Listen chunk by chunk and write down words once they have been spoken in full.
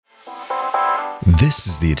This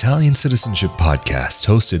is the Italian Citizenship Podcast,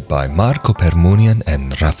 hosted by Marco Permunian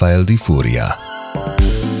and Rafael Di Furia.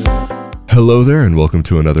 Hello there, and welcome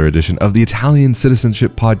to another edition of the Italian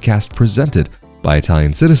Citizenship Podcast presented by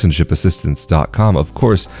ItaliancitizenshipAssistance.com. Of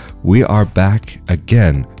course, we are back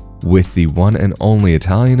again with the one and only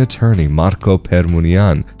Italian attorney, Marco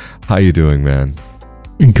Permunian. How you doing, man?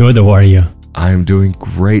 Good, how are you? I'm doing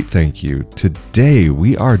great, thank you. Today,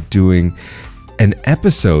 we are doing an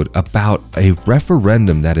episode about a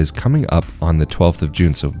referendum that is coming up on the 12th of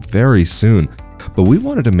June, so very soon. But we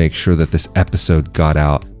wanted to make sure that this episode got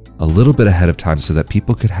out a little bit ahead of time so that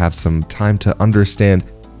people could have some time to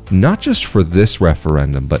understand, not just for this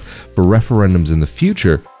referendum, but for referendums in the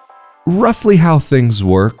future, roughly how things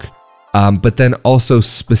work, but then also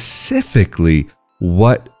specifically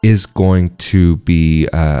what is going to be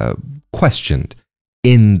questioned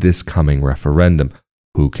in this coming referendum.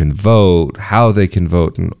 Who can vote, how they can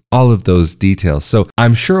vote, and all of those details. So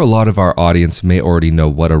I'm sure a lot of our audience may already know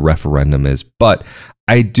what a referendum is, but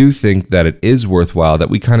I do think that it is worthwhile that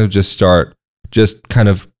we kind of just start just kind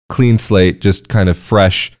of clean slate, just kind of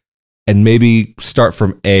fresh, and maybe start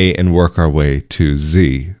from A and work our way to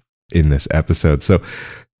Z in this episode. So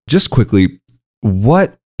just quickly,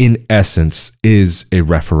 what in essence is a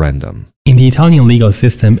referendum? In the Italian legal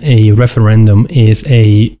system, a referendum is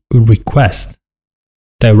a request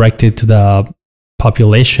directed to the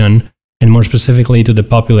population, and more specifically to the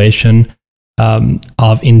population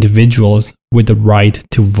of individuals with the right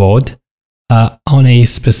to vote on a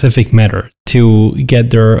specific matter, to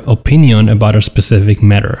get their opinion about a specific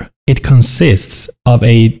matter. It consists of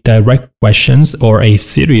a direct questions or a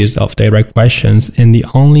series of direct questions, and the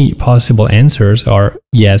only possible answers are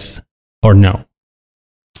yes or no.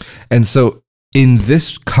 And so in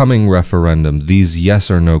this coming referendum, these yes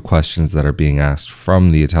or no questions that are being asked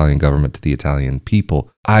from the Italian government to the Italian people,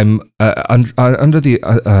 I'm under the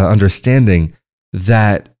understanding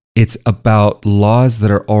that it's about laws that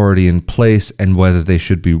are already in place and whether they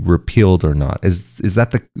should be repealed or not. Is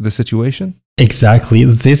that the situation? Exactly.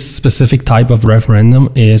 This specific type of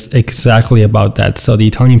referendum is exactly about that. So the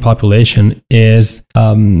Italian population is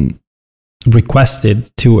requested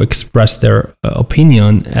to express their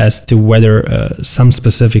opinion as to whether some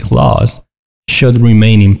specific laws should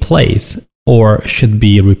remain in place or should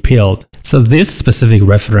be repealed. So this specific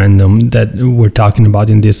referendum that we're talking about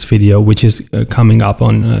in this video, which is coming up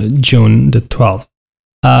on June the 12th,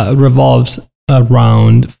 revolves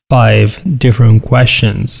around 5 different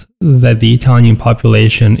questions that the Italian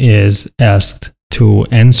population is asked to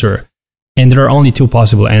answer. And there are only 2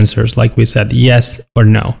 possible answers, like we said, yes or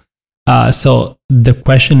no. So the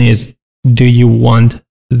question is, do you want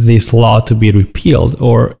this law to be repealed,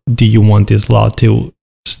 or do you want this law to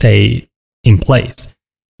stay in place?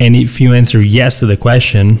 And if you answer yes to the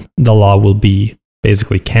question, the law will be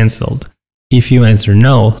basically canceled. If you answer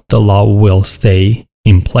no, the law will stay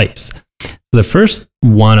in place. The first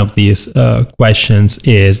one of these questions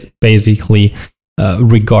is basically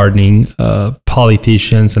regarding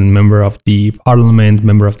politicians and member of the parliament,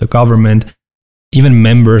 member of the government, even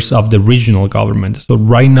members of the regional government. So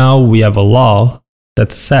right now we have a law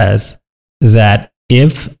that says that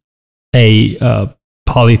if a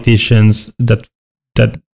politicians that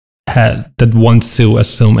wants to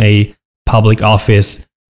assume a public office,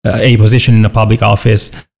 a position in a public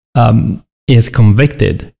office, is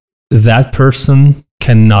convicted, that person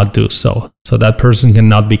cannot do so. So that person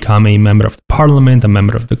cannot become a member of the parliament, a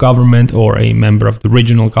member of the government, or a member of the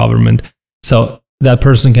regional government. So that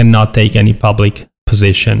person cannot take any public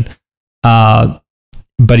position. But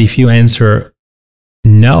if you answer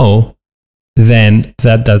no, then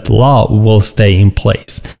that law will stay in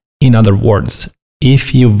place. In other words,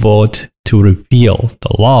 if you vote to repeal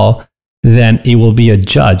the law, then it will be a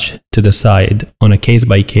judge to decide on a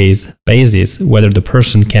case-by-case basis whether the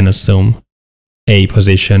person can assume a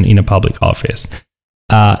position in a public office.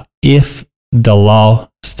 If the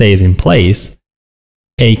law stays in place,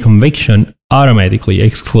 a conviction automatically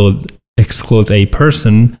excludes a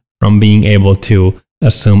person from being able to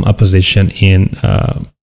assume a position in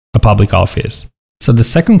a public office. So the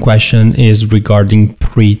second question is regarding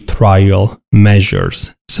pre-trial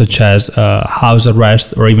measures, such as house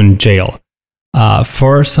arrest or even jail,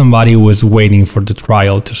 for somebody who is waiting for the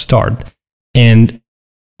trial to start. And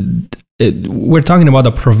we're talking about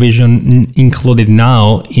a provision included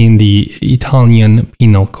now in the Italian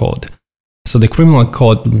Penal Code. So the criminal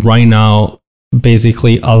code right now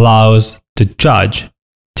basically allows the judge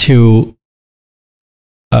to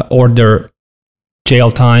order jail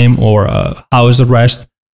time or house arrest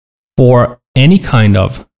for any kind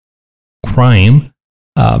of crime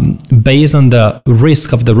based on the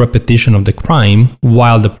risk of the repetition of the crime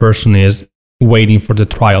while the person is waiting for the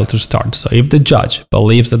trial to start. So if the judge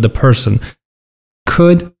believes that the person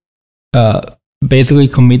could basically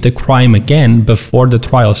commit the crime again before the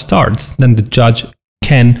trial starts, then the judge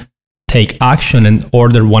can take action and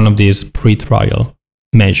order one of these pre-trial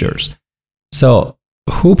measures. So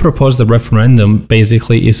who proposed the referendum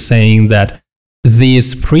basically is saying that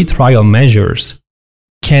these pre-trial measures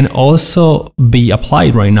can also be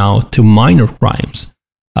applied right now to minor crimes,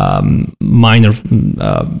 minor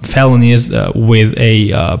felonies with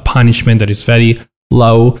a punishment that is very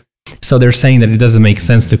low. So they're saying that it doesn't make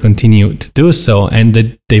sense to continue to do so, and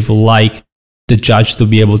that they would like the judge to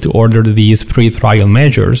be able to order these pre-trial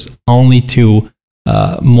measures only to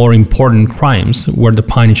more important crimes where the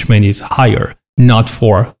punishment is higher, not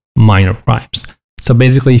for minor crimes. So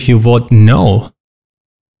basically, if you vote no,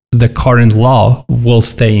 the current law will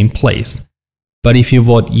stay in place. But if you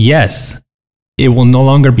vote yes, it will no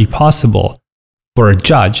longer be possible for a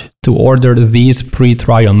judge to order these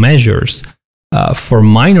pre-trial measures for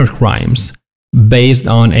minor crimes based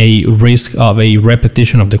on a risk of a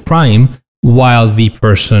repetition of the crime while the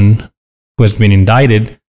person who has been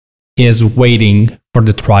indicted is waiting for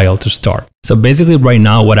the trial to start. So basically right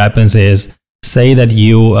now what happens is, say that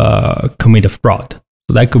you commit a fraud.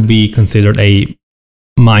 So that could be considered a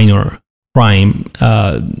minor crime,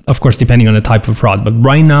 of course, depending on the type of fraud. But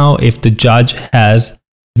right now, if the judge has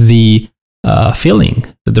the feeling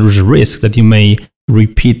that there is a risk that you may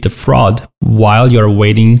repeat the fraud while you're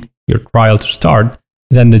waiting your trial to start,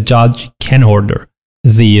 then the judge can order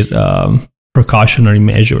these precautionary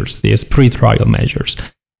measures, these pre-trial measures.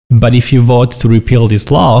 But if you vote to repeal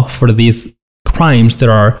this law for these crimes that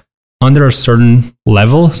are under a certain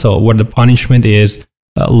level, so where the punishment is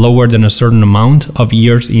lower than a certain amount of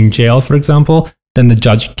years in jail, for example, then the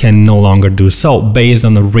judge can no longer do so based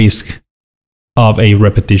on the risk of a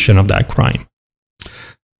repetition of that crime.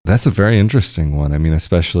 That's a very interesting one. I mean,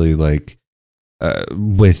 especially with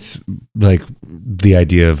the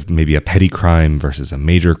idea of maybe a petty crime versus a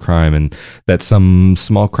major crime, and that some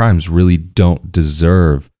small crimes really don't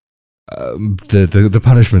deserve the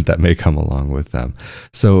punishment that may come along with them.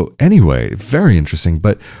 So anyway, very interesting.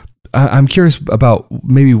 But I'm curious about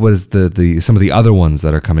maybe what is the some of the other ones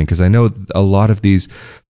that are coming, because I know a lot of these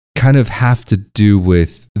kind of have to do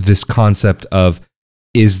with this concept of,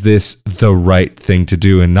 is this the right thing to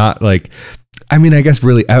do? And not like, I mean, I guess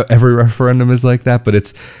really every referendum is like that, but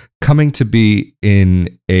it's coming to be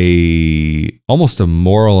in almost a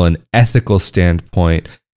moral and ethical standpoint.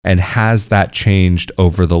 And has that changed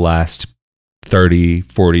over the last 30,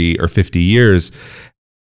 40, or 50 years?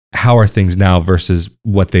 How are things now versus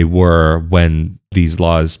what they were when these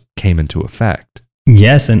laws came into effect?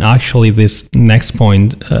 Yes, and actually this next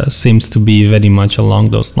point seems to be very much along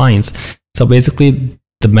those lines. So basically,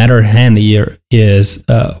 the matter at hand here is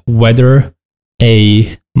whether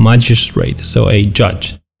a magistrate, so a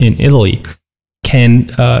judge in Italy, can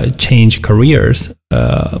change careers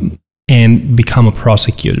and become a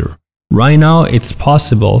prosecutor. Right now, it's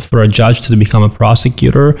possible for a judge to become a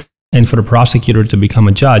prosecutor and for the prosecutor to become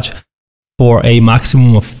a judge for a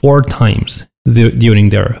maximum of 4 times during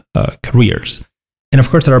their careers. And of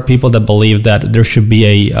course, there are people that believe that there should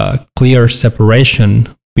be a clear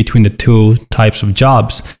separation between the two types of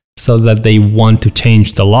jobs, so that they want to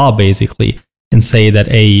change the law basically and say that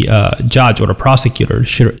a judge or a prosecutor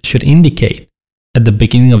should indicate at the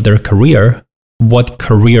beginning of their career what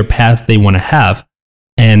career path they want to have.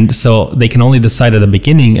 And so they can only decide at the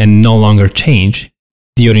beginning and no longer change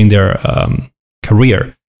during their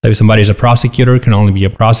career. So if somebody is a prosecutor, can only be a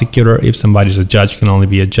prosecutor. If somebody is a judge, can only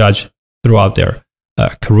be a judge throughout their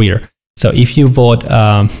career. So if you vote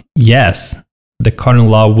yes, the current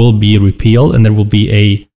law will be repealed and there will be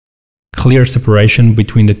a clear separation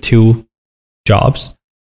between the two jobs.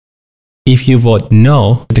 If you vote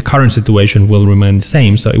no, the current situation will remain the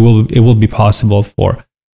same. So it will be possible for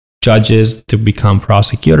judges to become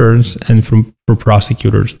prosecutors and for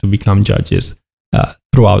prosecutors to become judges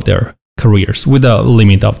throughout their careers with a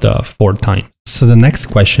limit of the 4 times. So the next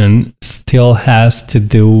question still has to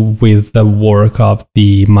do with the work of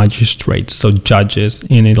the magistrates, so judges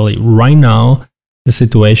in Italy. Right now, the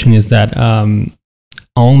situation is that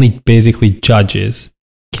only basically judges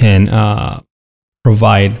can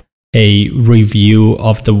provide a review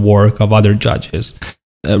of the work of other judges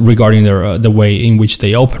regarding the way in which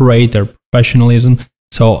they operate, their professionalism.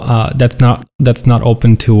 So that's not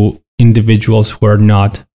open to individuals who are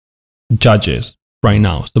not judges right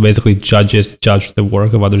now. So basically, judges judge the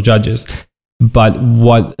work of other judges. But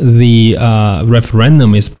what the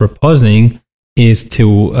referendum is proposing is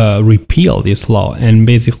to repeal this law and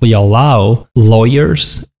basically allow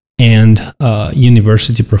lawyers and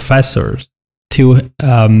university professors to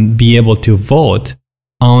be able to vote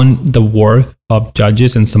on the work of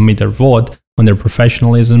judges and submit their vote on their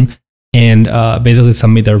professionalism, and basically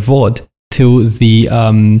submit their vote to the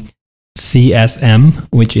CSM,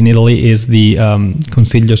 which in Italy is the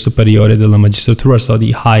Consiglio Superiore della Magistratura, so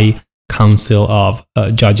the High Council of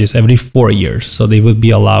Judges, every 4 years. So they would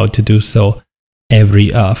be allowed to do so every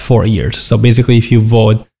 4 years. So basically, if you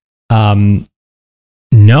vote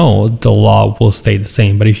no, the law will stay the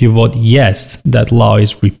same. But if you vote yes, that law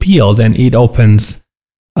is repealed, and it opens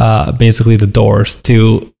basically the doors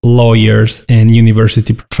to lawyers and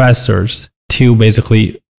university professors to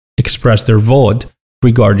basically express their vote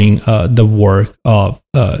regarding the work of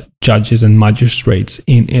judges and magistrates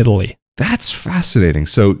in Italy. That's fascinating.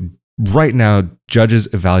 So right now, judges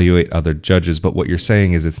evaluate other judges, but what you're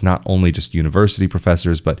saying is it's not only just university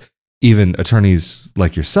professors, but even attorneys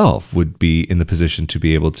like yourself would be in the position to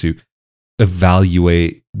be able to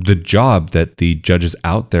evaluate the job that the judges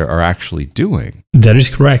out there are actually doing. That is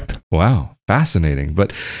correct. Wow, fascinating.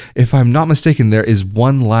 But if I'm not mistaken, there is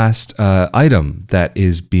one last item that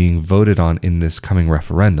is being voted on in this coming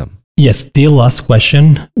referendum. Yes, the last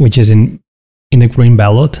question, which is in the green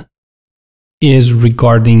ballot, is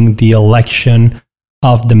regarding the election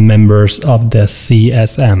of the members of the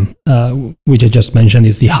CSM, which I just mentioned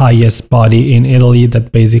is the highest body in Italy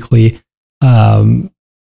that basically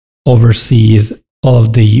oversees all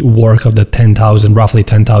of the work of the roughly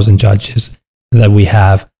 10,000 judges that we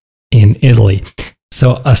have in Italy.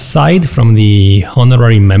 So aside from the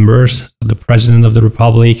honorary members, the President of the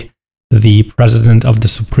Republic, the President of the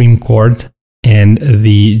Supreme Court, and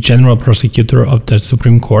the General Prosecutor of the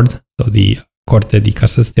Supreme Court, so the Corte di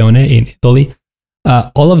Cassazione in Italy,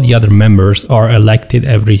 all of the other members are elected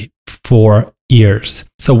every 4 years.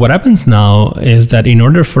 So what happens now is that in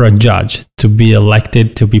order for a judge to be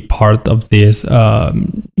elected to be part of this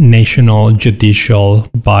national judicial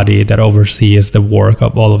body that oversees the work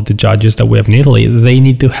of all of the judges that we have in Italy, they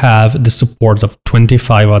need to have the support of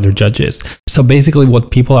 25 other judges. So basically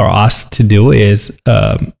what people are asked to do is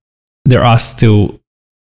they're asked to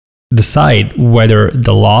decide whether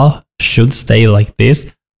the law should stay like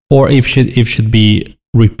this or if should be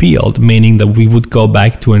repealed, meaning that we would go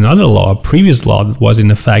back to another law, a previous law that was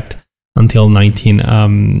in effect until that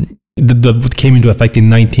came into effect in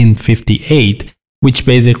 1958, which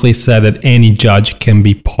basically said that any judge can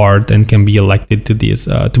be part and can be elected to this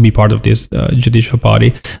to be part of this judicial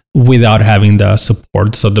body without having the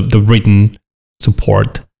support, so the written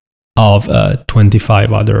support of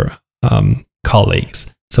 25 other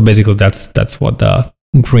colleagues. So basically, that's what the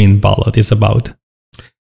green ballot is about.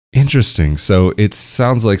 Interesting. So it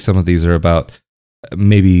sounds like some of these are about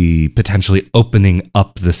maybe potentially opening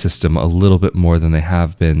up the system a little bit more than they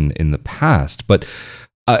have been in the past. But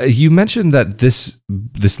you mentioned that this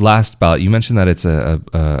last ballot, you mentioned that it's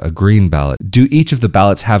a green ballot. Do each of the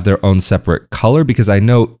ballots have their own separate color? Because I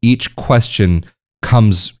know each question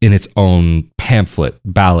comes in its own pamphlet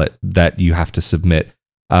ballot that you have to submit.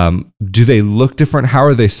 Do they look different? How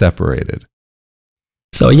are they separated?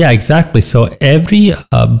 So yeah, exactly. So every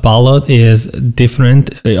ballot is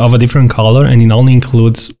different, of a different color, and it only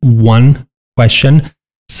includes one question.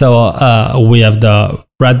 So we have the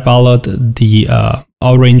red ballot, the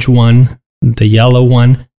orange one, the yellow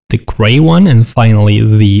one, the gray one, and finally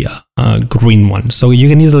the green one. So you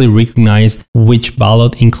can easily recognize which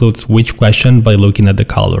ballot includes which question by looking at the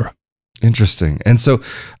color. Interesting. And so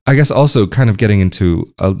I guess also kind of getting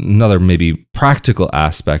into another maybe practical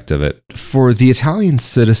aspect of it, for the Italian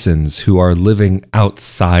citizens who are living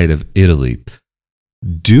outside of Italy,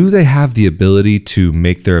 do they have the ability to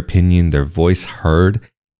make their opinion, their voice heard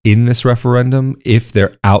in this referendum if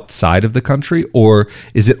they're outside of the country? Or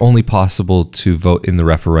is it only possible to vote in the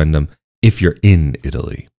referendum if you're in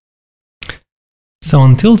Italy? So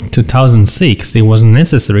until 2006, it was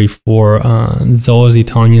necessary for those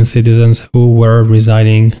Italian citizens who were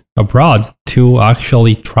residing abroad to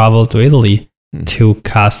actually travel to Italy to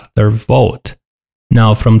cast their vote.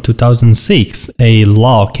 Now, from 2006, a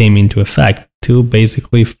law came into effect to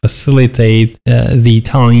basically facilitate the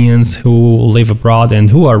Italians who live abroad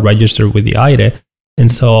and who are registered with the AIRE.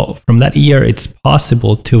 And so from that year, it's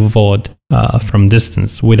possible to vote from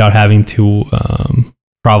distance without having to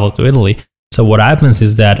travel to Italy. So what happens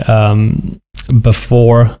is that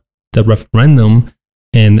before the referendum,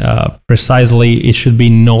 and precisely it should be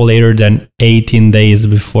no later than 18 days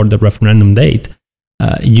before the referendum date,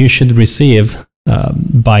 you should receive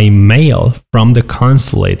by mail from the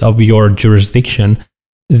consulate of your jurisdiction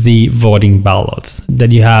the voting ballots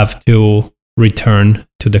that you have to return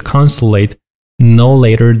to the consulate no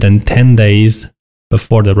later than 10 days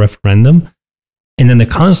before the referendum. And then the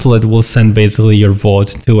consulate will send basically your vote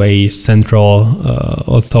to a central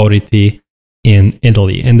authority in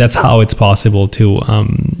Italy. And that's how it's possible to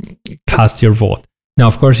cast your vote. Now,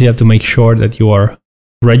 of course, you have to make sure that you are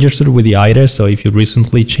registered with the IRE. So if you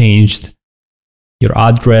recently changed your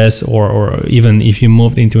address, or even if you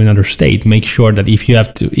moved into another state, make sure that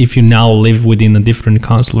if you now live within a different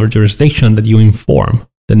consular jurisdiction, that you inform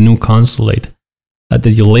the new consulate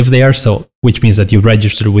that you live there. So, which means that you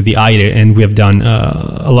registered with the IRE, and we have done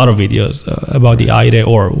a lot of videos about the IRE,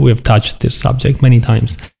 or we have touched this subject many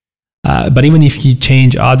times. But even if you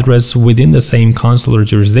change address within the same consular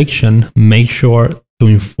jurisdiction, make sure to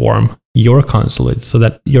inform your consulate so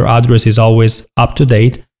that your address is always up to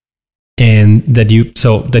date, and that you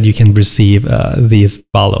can receive these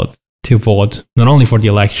ballots to vote not only for the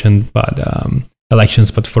elections, but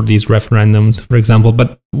for these referendums, for example.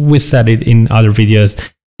 But we said it in other videos.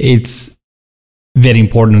 It's very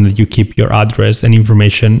important that you keep your address and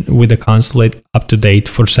information with the consulate up to date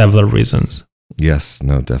for several reasons. Yes,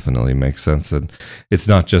 no, definitely makes sense. And it's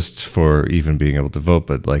not just for even being able to vote,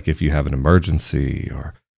 but like if you have an emergency,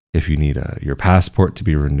 or if you need your passport to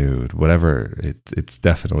be renewed, whatever, it's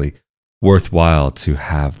definitely worthwhile to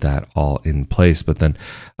have that all in place. But then,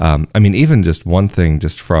 even just one thing,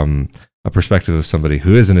 just from a perspective of somebody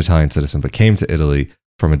who is an Italian citizen but came to Italy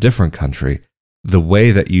from a different country, the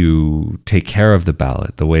way that you take care of the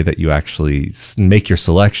ballot, the way that you actually make your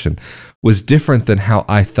selection was different than how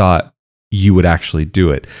I thought you would actually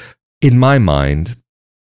do it. In my mind,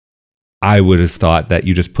 I would have thought that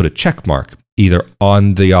you just put a check mark either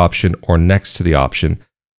on the option or next to the option.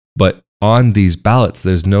 But on these ballots,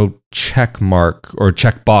 there's no check mark or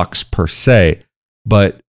check box per se.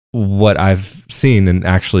 But what I've seen, and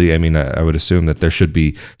actually, I would assume that there should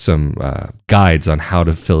be some guides on how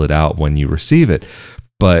to fill it out when you receive it.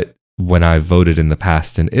 But when I voted in the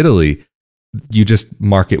past in Italy, you just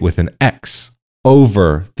mark it with an X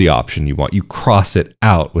over the option you want. You cross it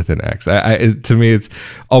out with an X. To me, it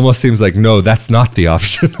almost seems like, no, that's not the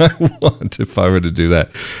option I want if I were to do that.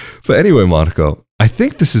 But anyway, Marco, I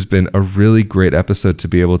think this has been a really great episode to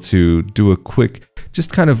be able to do a quick,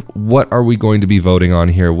 just kind of what are we going to be voting on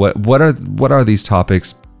here? What are these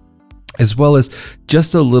topics? As well as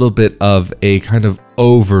just a little bit of a kind of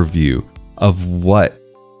overview of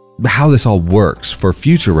how this all works for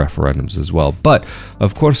future referendums as well. But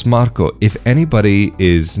of course, Marco, if anybody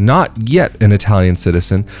is not yet an Italian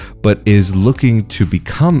citizen, but is looking to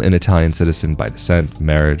become an Italian citizen by descent,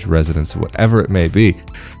 marriage, residence, whatever it may be,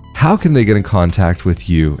 how can they get in contact with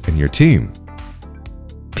you and your team?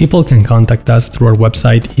 People can contact us through our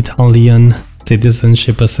website,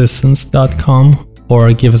 ItalianCitizenshipassistance.com,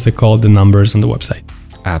 or give us a call at the numbers on the website.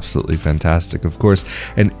 Absolutely fantastic, of course.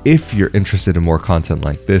 And if you're interested in more content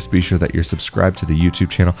like this, be sure that you're subscribed to the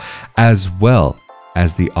YouTube channel as well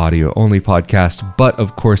as the audio-only podcast. But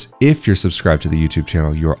of course, if you're subscribed to the YouTube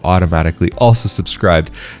channel, you're automatically also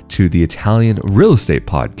subscribed to the Italian Real Estate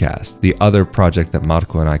Podcast, the other project that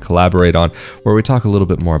Marco and I collaborate on, where we talk a little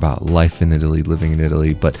bit more about life in Italy, living in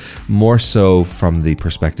Italy, but more so from the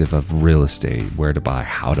perspective of real estate, where to buy,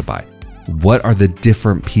 how to buy. What are the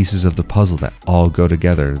different pieces of the puzzle that all go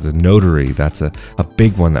together? The notary, that's a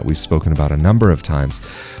big one that we've spoken about a number of times.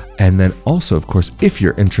 And then also, of course, if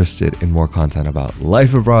you're interested in more content about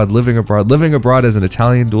life abroad, living abroad as an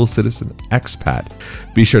Italian dual citizen expat,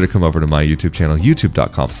 be sure to come over to my YouTube channel,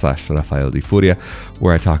 youtube.com/RaffaeleDiFuria,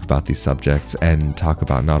 where I talk about these subjects and talk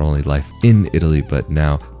about not only life in Italy, but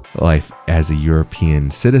now life as a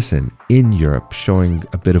European citizen in Europe, showing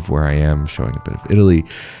a bit of where I am, showing a bit of Italy.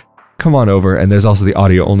 Come on over, and there's also the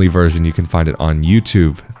audio-only version. You can find it on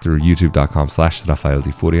YouTube through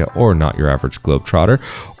youtube.com/RaffaeleDiFuria or Not Your Average Globetrotter,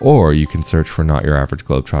 or you can search for Not Your Average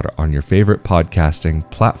Globetrotter on your favorite podcasting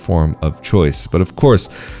platform of choice. But of course,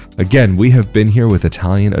 again, we have been here with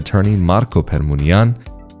Italian attorney Marco Permunian.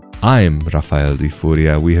 I'm Raffaele Di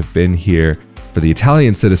Furia. We have been here for the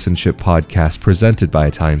Italian Citizenship Podcast presented by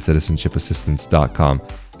ItalianCitizenshipAssistance.com.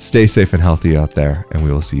 Stay safe and healthy out there, and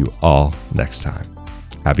we will see you all next time.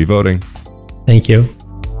 Happy voting. Thank you.